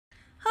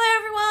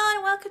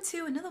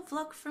to another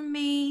vlog from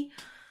me.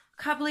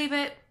 Can't believe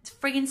it, it's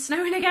friggin'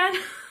 snowing again.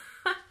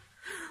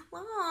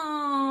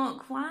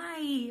 Look,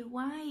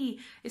 why?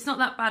 It's not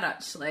that bad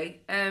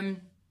actually.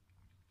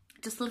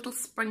 Just a little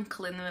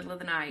sprinkle in the middle of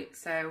the night,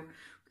 so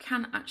we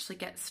can actually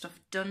get stuff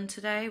done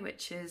today,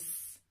 which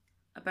is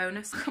a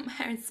bonus. I've got my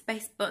hair in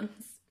space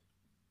buns.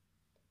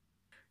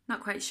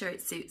 Not quite sure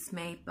it suits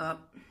me, but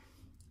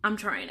I'm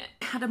trying it.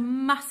 I had a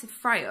massive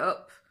fry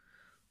up.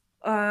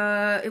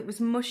 It was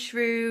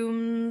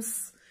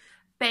mushrooms,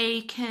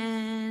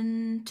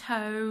 bacon,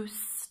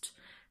 toast,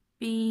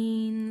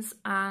 beans,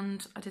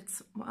 and I did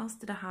some, what else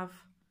did I have?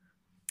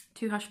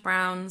 2 hash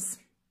browns.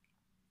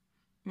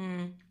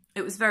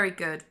 It was very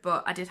good,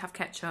 but I did have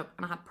ketchup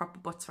and I had proper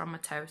butter on my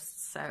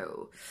toast,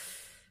 so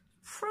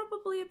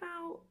probably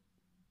about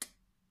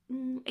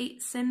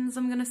 8 sins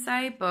I'm gonna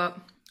say, but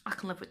I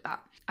can live with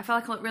that. I feel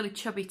like I look really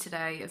chubby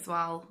today as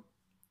well.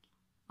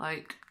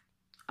 Like,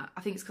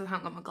 I think it's because I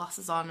haven't got my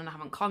glasses on and I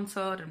haven't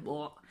contoured and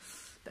what.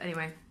 But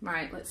anyway,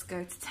 right, let's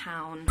go to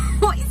town.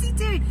 What is he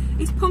doing?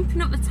 He's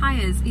pumping up the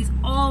tyres. He's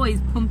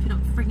always pumping up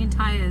friggin'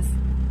 tyres.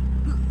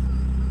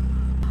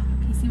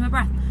 Can you see my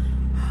breath?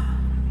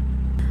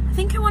 I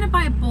think I want to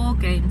buy a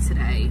board game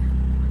today.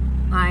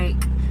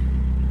 Like,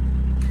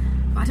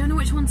 but I don't know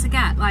which one to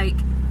get. Like,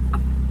 I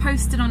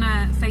posted on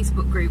a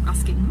Facebook group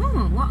asking,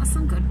 what are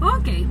some good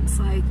board games?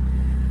 Like,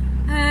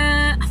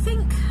 I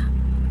think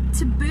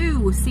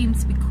Taboo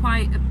seems to be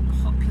quite a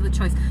popular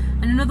choice,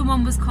 and another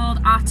one was called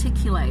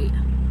Articulate.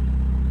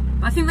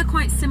 But I think they're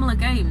quite similar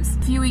games.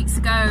 A few weeks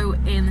ago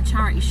in the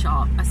charity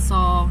shop I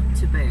saw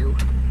Taboo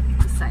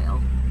for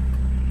sale,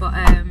 but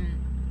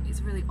it's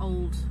a really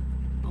old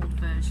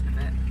version of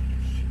it.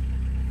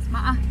 What's the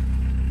matter?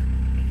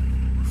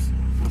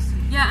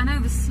 Yeah, I know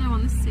there's snow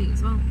on this seat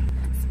as well.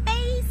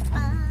 Space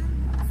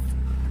buns.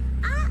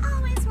 I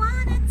always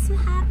wanted to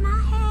have my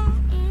hair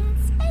in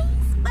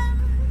space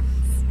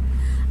buns.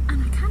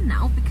 And I can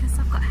now because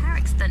I've got hair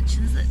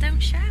extensions that don't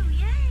show,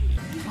 yay!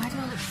 Why do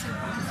I look so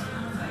bad?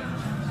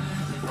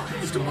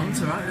 Just a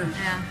monster, aren't you?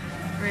 Yeah,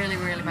 really,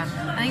 really bad.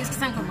 I think it's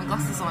because I haven't got my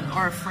glasses on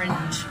or a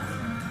fringe.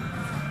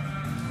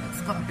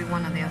 It's got to be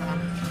one or the other.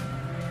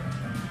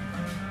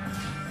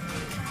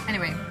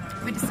 Anyway,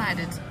 we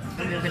decided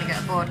that we were going to get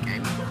a board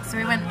game. So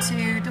we went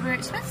to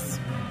WH Smith's.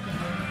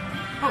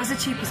 What was the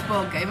cheapest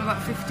board game?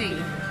 About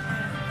 15?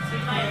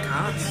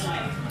 Cards.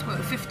 What,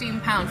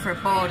 £15 for a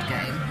board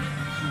game.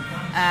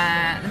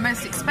 The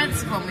most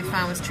expensive one we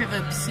found was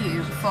Trivial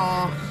Pursuit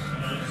for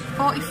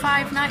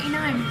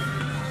 $45.99.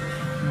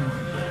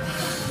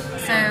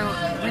 So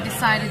we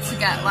decided to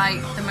get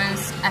like the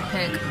most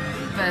epic,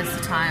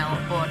 versatile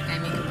board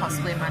game you could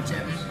possibly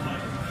imagine,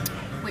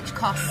 which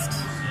cost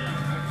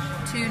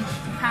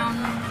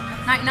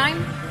 £2.99,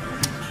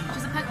 which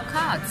is a pack of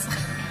cards.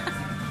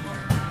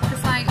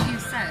 Just like you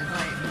said,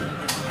 like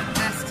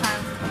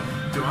versatile.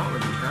 Do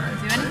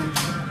anything.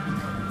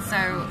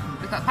 So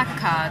we got a pack of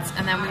cards,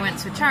 and then we went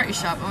to a charity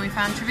shop and we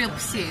found Trivial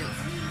Pursuit.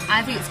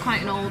 I think it's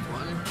quite an old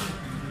one.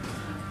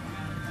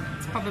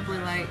 It's probably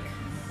like,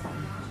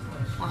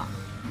 what?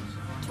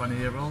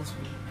 20-year-old?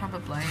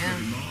 Probably, yeah.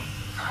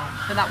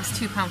 But that was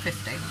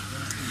 £2.50.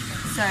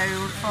 So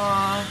for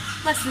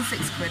less than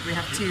 £6 we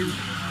have 2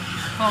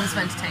 forms of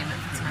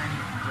entertainment for tonight.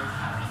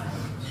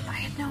 I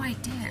had no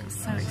idea it was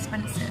so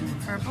expensive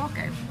for a board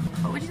game.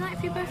 What would you like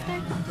for your birthday? I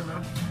don't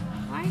know.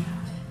 Why?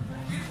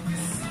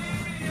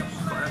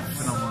 Got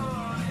everything I want.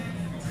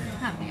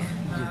 Have you?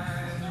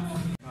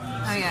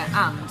 Yeah. Oh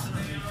yeah, and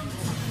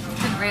I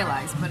didn't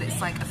realise, but it's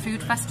like a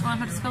food festival in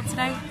Huddersfield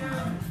today.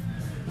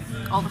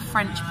 All the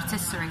French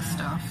patisserie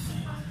stuff.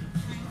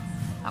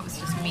 That was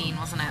just mean,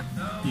 wasn't it?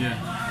 Yeah.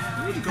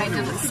 They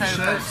did it so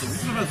good.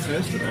 Could have had a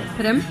taste of it.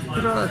 Pardon?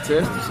 Could have had a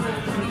taste of something.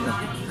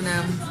 I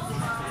know.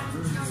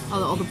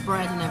 All the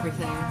bread and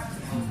everything.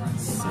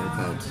 So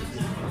good.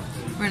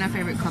 We're in our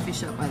favourite coffee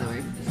shop, by the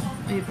way.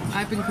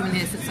 I've been coming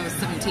here since I was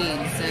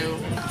 17, so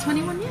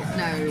 21 years?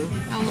 No.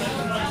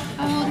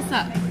 How old is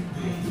that?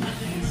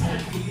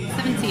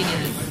 17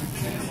 years.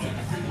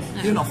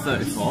 No. You're not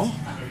 34.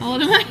 How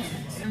old am I?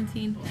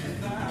 17,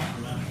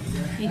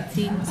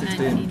 18,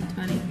 19,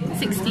 20,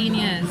 16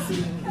 years. So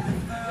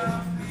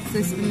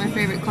this has been my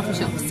favourite coffee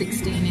shop for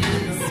 16 years.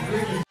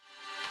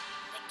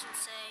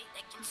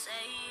 They can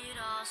say it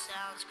all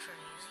sounds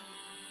crazy.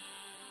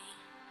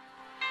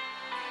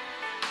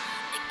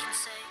 They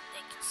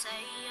can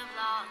say I've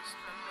lost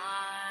my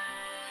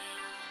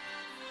mind.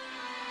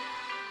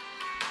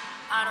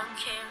 I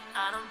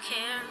don't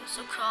care,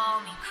 so call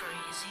me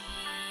crazy.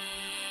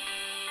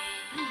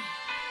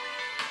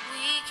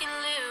 We can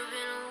live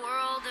in a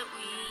world that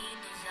we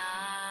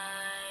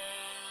design.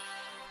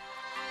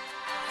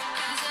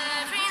 'Cause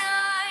every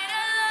night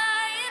I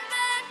lie in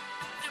bed,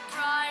 the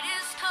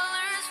brightest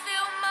colors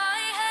fill my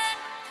head.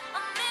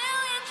 A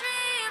million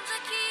dreams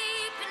are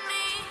keeping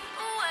me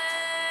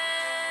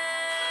awake.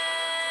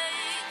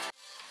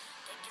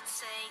 They can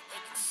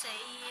say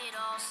it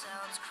all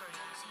sounds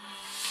crazy.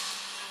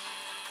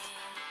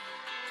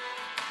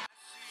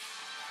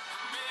 A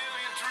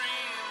million dreams.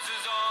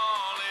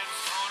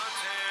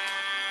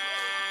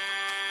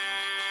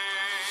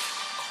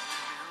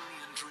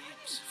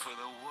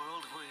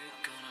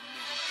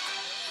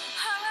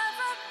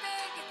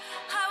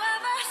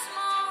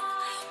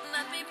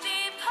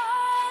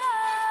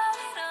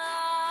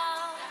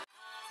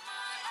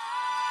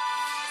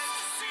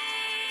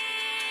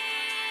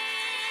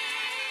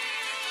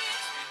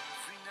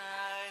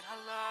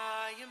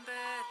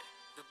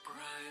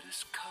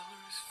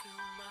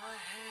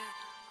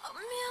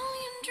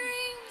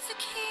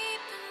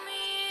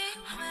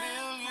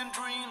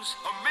 dreams,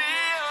 a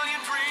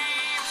million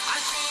dreams. I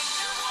think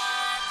of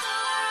what the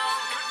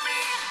world could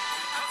be,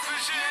 a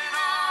vision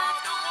of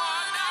the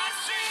one I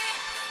see.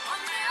 A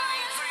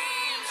million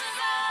dreams is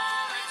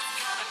all it's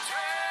gonna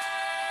take.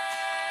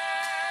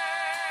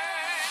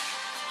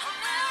 A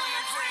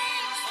million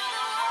dreams for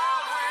the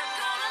world we're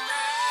gonna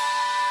make.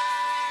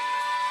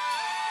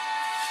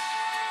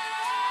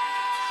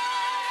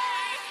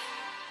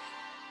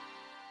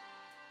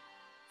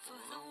 For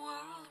the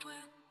world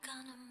we're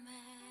gonna make.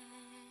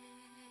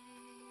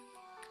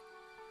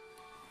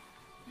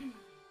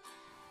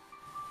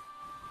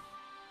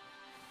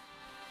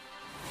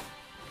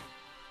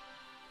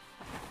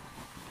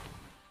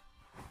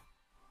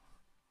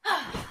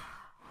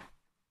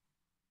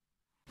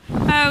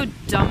 Oh,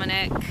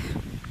 Dominic.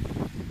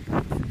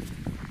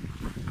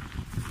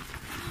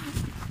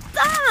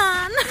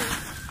 Dan!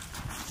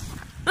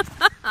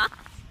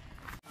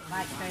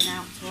 Like going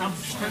out to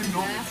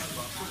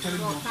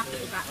walk back to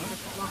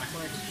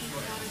Blackwood.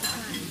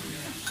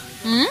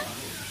 Hmm?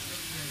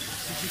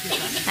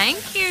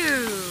 Thank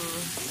you.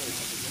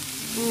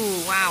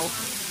 Ooh, wow.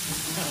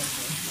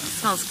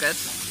 Smells good.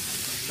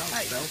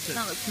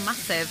 That looks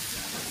massive.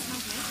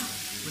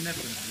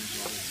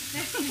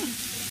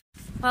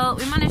 Well,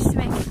 we managed to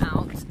make it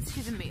out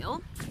to the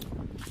meal.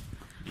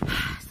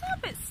 It's not a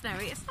bit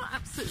snowy, it's not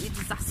absolutely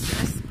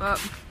disastrous, but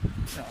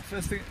Yeah,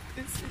 first thing,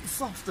 it's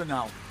softer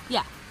now.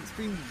 yeah. It's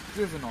been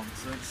driven on,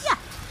 so it's, Yeah.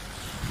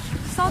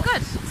 It's all good.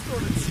 it's still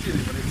a bit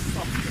skinny, but it's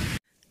softer.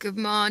 Good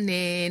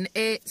morning.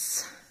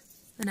 It's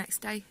the next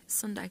day, it's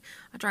Sunday.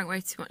 I drank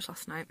way too much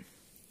last night.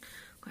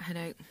 Got a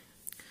headache.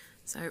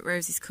 So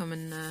Rosie's come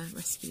and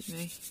rescued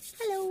me.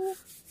 Hello.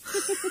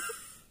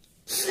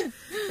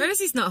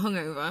 Rosie's not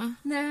hungover.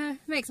 No,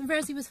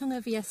 Rosie was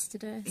hungover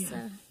yesterday, Yeah.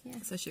 so yeah.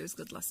 So she was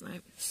good last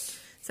night.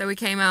 So we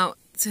came out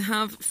to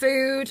have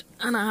food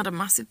and I had a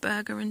massive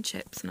burger and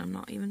chips and I'm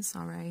not even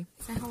sorry.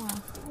 Say hello.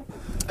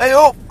 Hey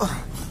up!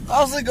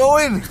 How's it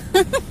going?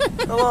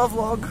 Hello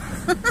vlog.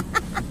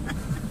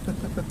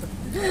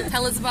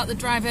 Tell us about the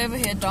drive over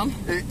here, Dom.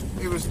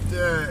 It was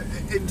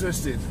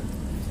interesting.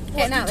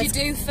 What now did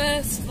you do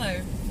first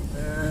though,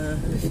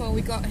 before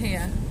we got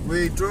here?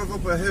 We drove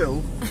up a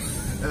hill,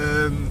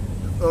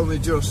 only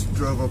just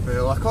drove up a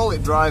hill. I call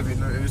it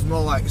driving, it was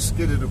more like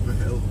skidded up a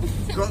hill.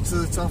 Got to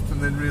the top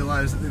and then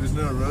realised that there was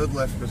no road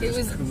left because It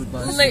was covered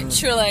by snow.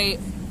 literally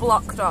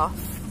blocked off.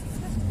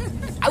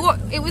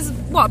 It was,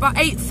 what, about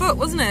 8 foot,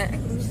 wasn't it?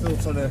 Still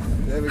trying to,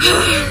 there we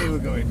go, there we're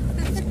going.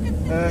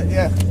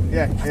 Yeah,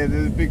 there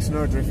was a big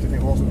snowdrift and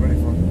it wasn't very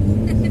fun.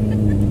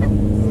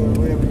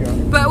 There we go.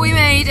 But we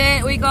made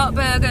it, we got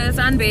burgers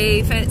and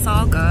beef, it's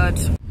all good.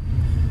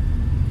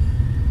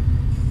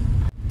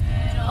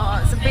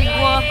 Oh, it's a big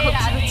walk up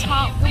to the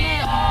top, isn't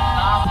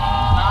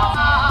it?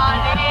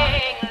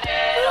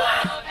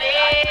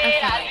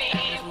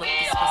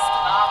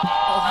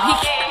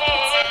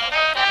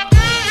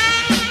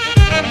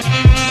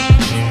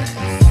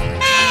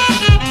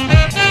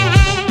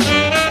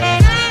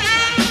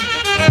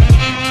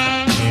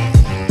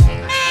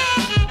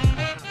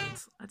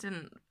 I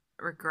didn't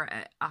regret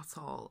it at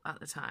all at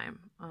the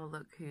time. Oh,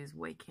 look who's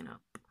waking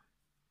up.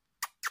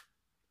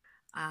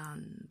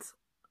 And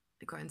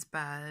I got into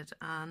bed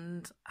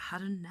and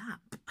had a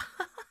nap.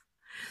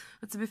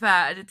 But to be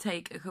fair, I did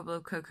take a couple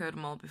of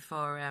Cocodamol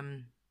before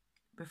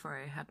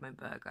I had my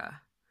burger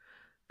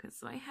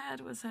because my head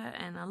was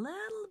hurting a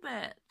little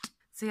bit.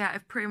 So yeah,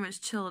 I've pretty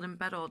much chilled in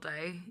bed all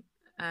day.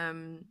 I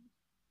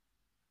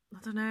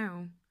don't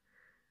know,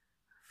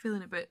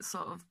 feeling a bit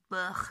sort of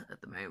blech at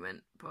the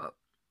moment, but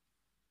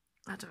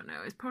I don't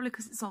know. It's probably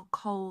because it's all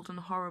cold and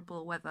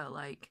horrible weather.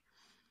 Like,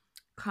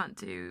 can't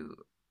do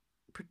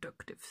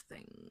productive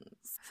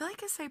things. I feel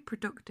like I say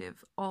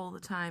productive all the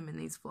time in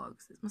these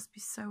vlogs. It must be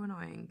so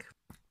annoying.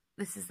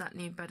 This is that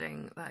new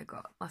bedding that I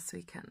got last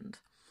weekend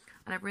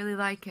and I really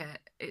like it.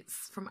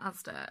 It's from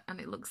Asda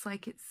and it looks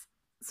like it's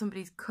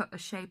somebody's cut a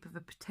shape of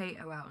a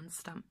potato out and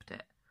stamped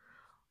it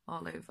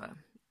all over.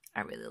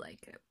 I really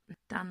like it.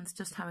 Dan's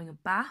just having a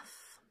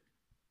bath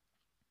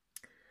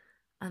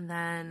and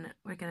then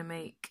we're gonna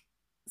make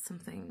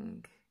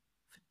something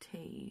for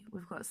tea.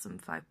 We've got some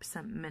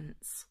 5%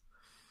 mints.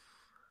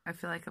 I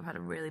feel like I've had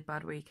a really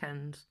bad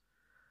weekend.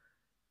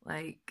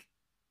 Like,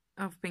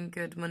 I've been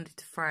good Monday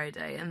to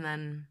Friday, and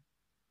then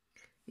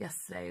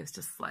yesterday was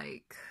just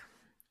like,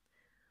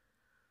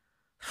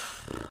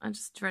 I'm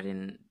just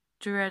dreading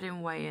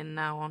weighing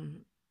now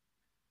on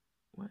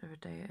whatever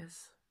day it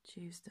is,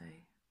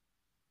 Tuesday.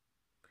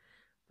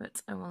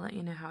 But I will let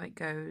you know how it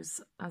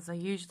goes, as I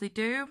usually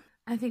do.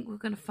 I think we're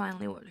going to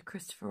finally watch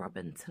Christopher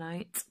Robin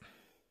tonight.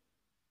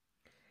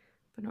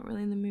 But not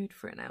really in the mood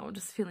for it now. I'm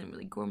just feeling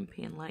really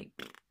grumpy and like...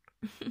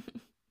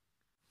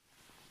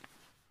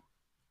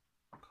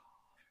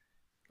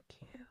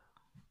 Cute.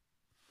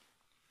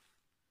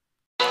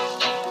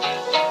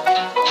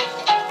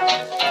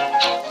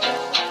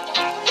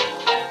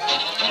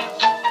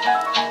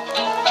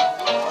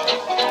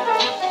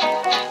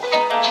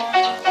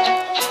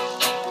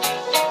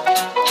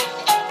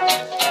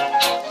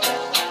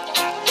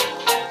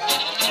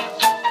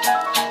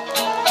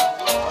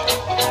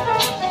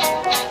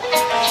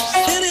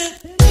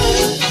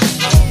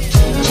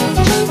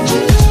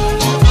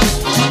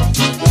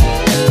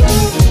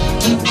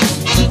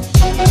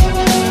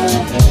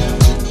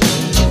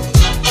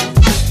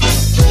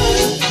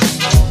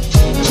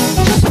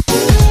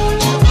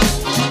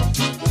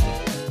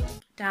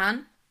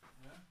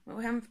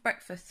 having for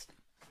breakfast?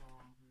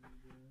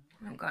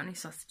 I haven't got any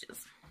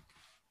sausages.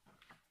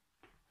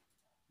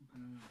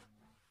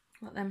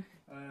 What then?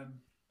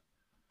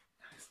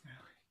 Nice,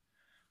 Nelly.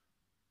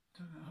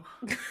 Don't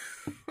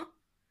know.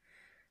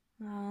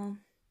 Well,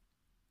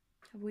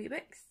 have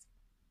Weetabix?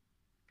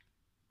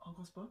 Hot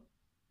cross bun?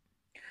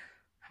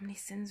 How many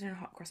sins are in a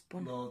hot cross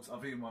bun? Loads.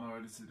 I've eaten one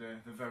already today.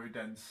 They're very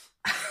dense.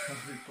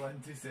 There'll be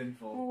plenty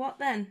sinful. Well, what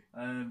then?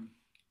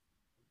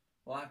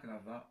 Well, I can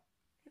have that.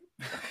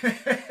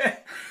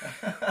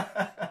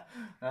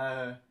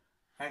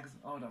 Eggs.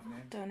 Oh, I don't have any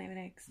eggs. Don't even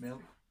eggs.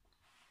 Milk.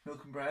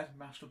 Milk and bread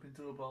mashed up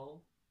into a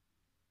bowl.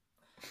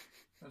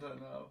 I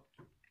don't know.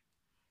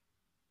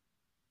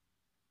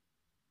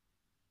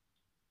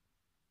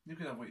 You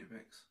can have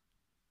Weetabix.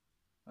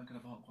 I can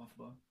have a hot cross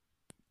bun.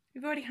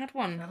 We've already had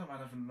one. I don't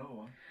mind having another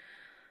one.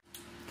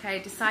 Okay,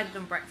 decided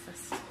on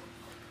breakfast.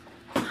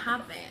 I'm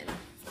having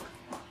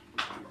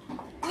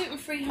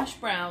gluten-free hash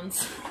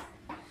browns,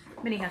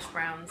 mini hash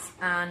browns,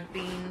 and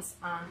beans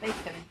and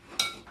bacon.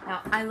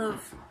 Now, I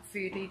love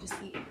food where you just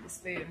eat it with a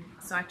spoon,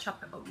 so I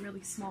chop it up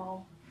really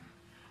small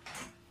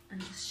and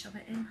just shove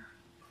it in.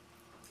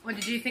 What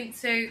did you think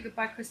to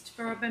Goodbye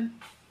Christopher Robin?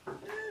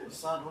 It was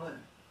sad, wasn't it?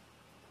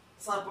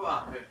 Sad but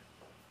happy.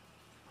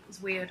 It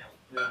was weird.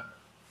 Yeah.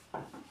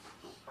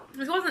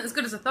 It wasn't as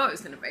good as I thought it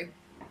was going to be.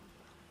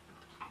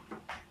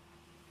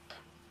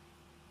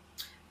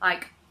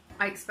 Like,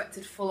 I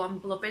expected full-on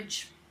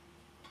blubbage.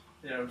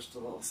 Yeah, it was just a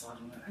little sad,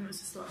 wasn't it? It was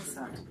just a little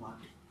sad. Like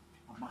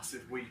a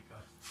massive weeper.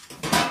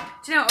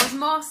 Do you know, I was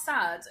more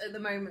sad at the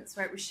moments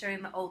where it was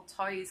showing the old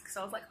toys, because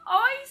I was like,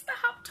 oh, I used to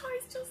have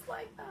toys just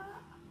like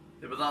that.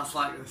 Yeah, but that's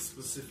like the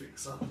specific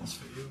sadness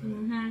for you, isn't it?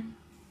 Mm-hmm.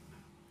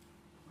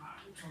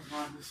 Right, which one's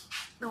mine? This?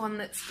 The one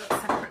that's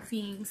got separate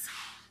themes.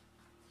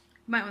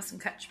 You might want some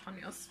ketchup on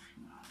yours.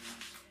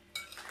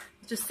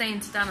 Just saying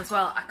to Dan as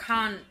well, I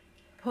can't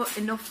put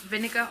enough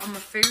vinegar on my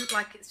food,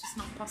 like it's just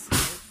not possible.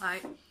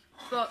 Like,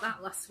 I bought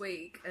that last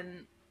week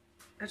and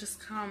I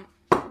just can't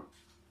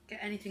get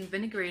anything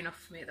vinegary enough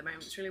for me at the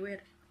moment. It's really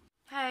weird.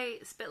 Hey,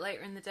 it's a bit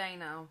later in the day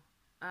now.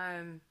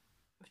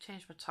 I've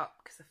changed my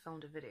top because I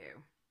filmed a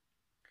video.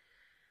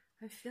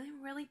 I'm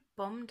feeling really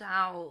bummed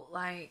out.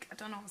 Like, I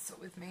don't know what's up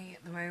with me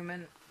at the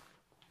moment.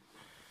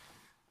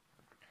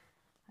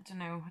 I don't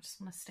know, I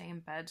just want to stay in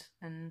bed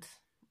and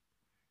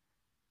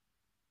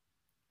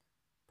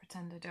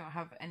pretend I don't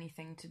have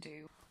anything to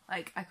do.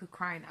 Like, I could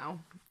cry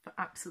now for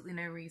absolutely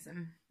no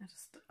reason.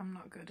 I'm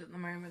not good at the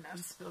moment. I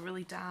just feel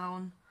really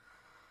down.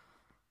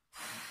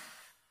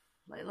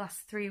 Like,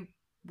 last 3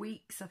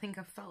 weeks, I think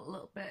I've felt a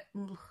little bit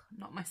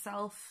not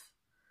myself.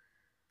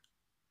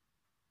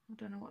 I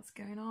don't know what's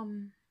going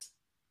on.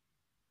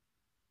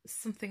 There's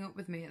something up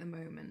with me at the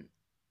moment,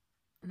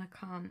 and I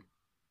can't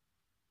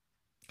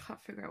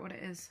figure out what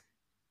it is.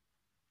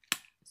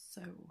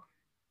 So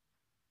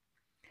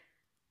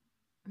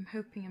I'm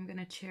hoping I'm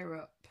gonna cheer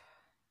up.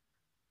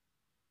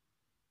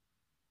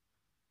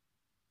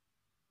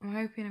 I'm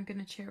hoping I'm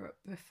gonna cheer up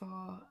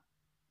before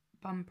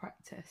band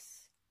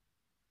practice.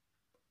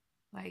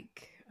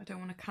 Like, I don't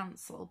want to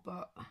cancel,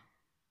 but I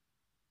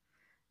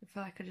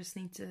feel like I just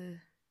need to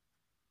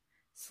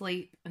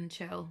sleep and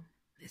chill.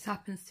 This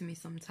happens to me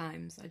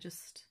sometimes. I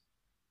just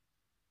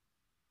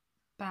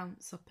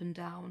bounce up and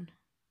down.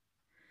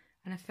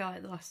 And I feel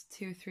like the last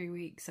 2 or 3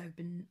 weeks I've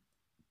been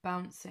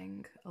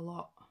bouncing a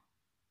lot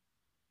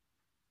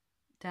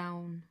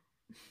down.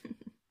 I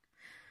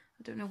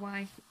don't know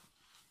why.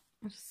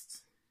 I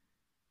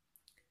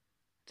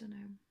don't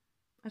know.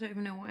 I don't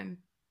even know why I'm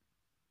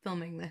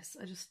filming this.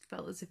 I just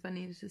felt as if I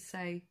needed to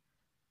say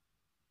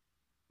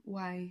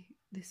why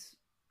this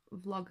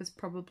vlog has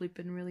probably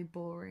been really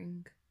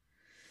boring.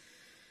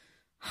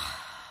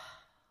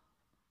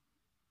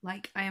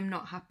 Like, I am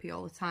not happy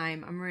all the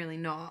time. I'm really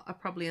not. I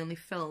probably only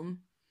film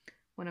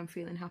when I'm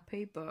feeling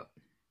happy, but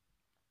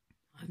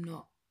I'm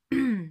not.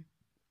 I'm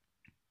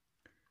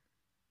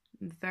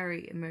a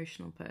very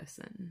emotional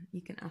person.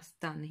 You can ask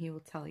Dan, he will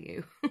tell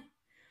you.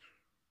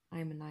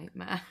 I'm a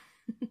nightmare.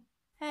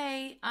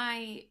 Hey,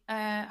 I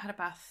had a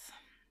bath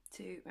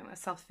to make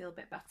myself feel a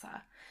bit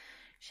better.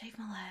 Shaved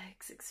my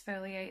legs,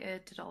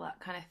 exfoliated, did all that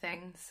kind of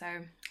thing. So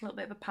a little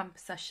bit of a pamper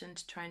session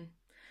to try and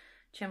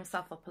cheer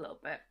myself up a little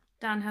bit.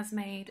 Dan has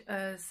made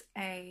us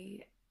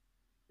a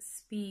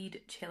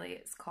speed chili,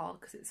 it's called,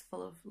 because it's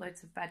full of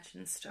loads of veg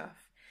and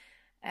stuff.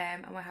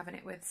 And we're having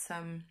it with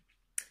some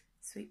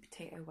sweet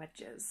potato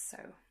wedges, so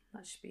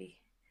that should be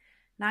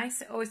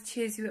nice. It always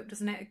cheers you up,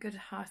 doesn't it? A good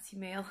hearty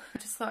meal. I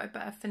just thought I'd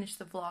better finish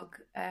the vlog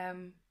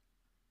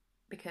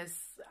because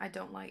I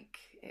don't like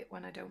it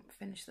when I don't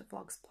finish the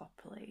vlogs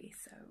properly.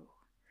 So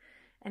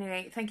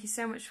anyway, thank you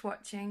so much for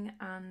watching,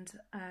 and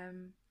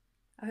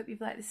I hope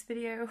you've liked this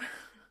video.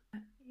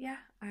 Yeah,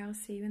 I'll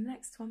see you in the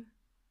next one.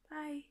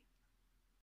 Bye.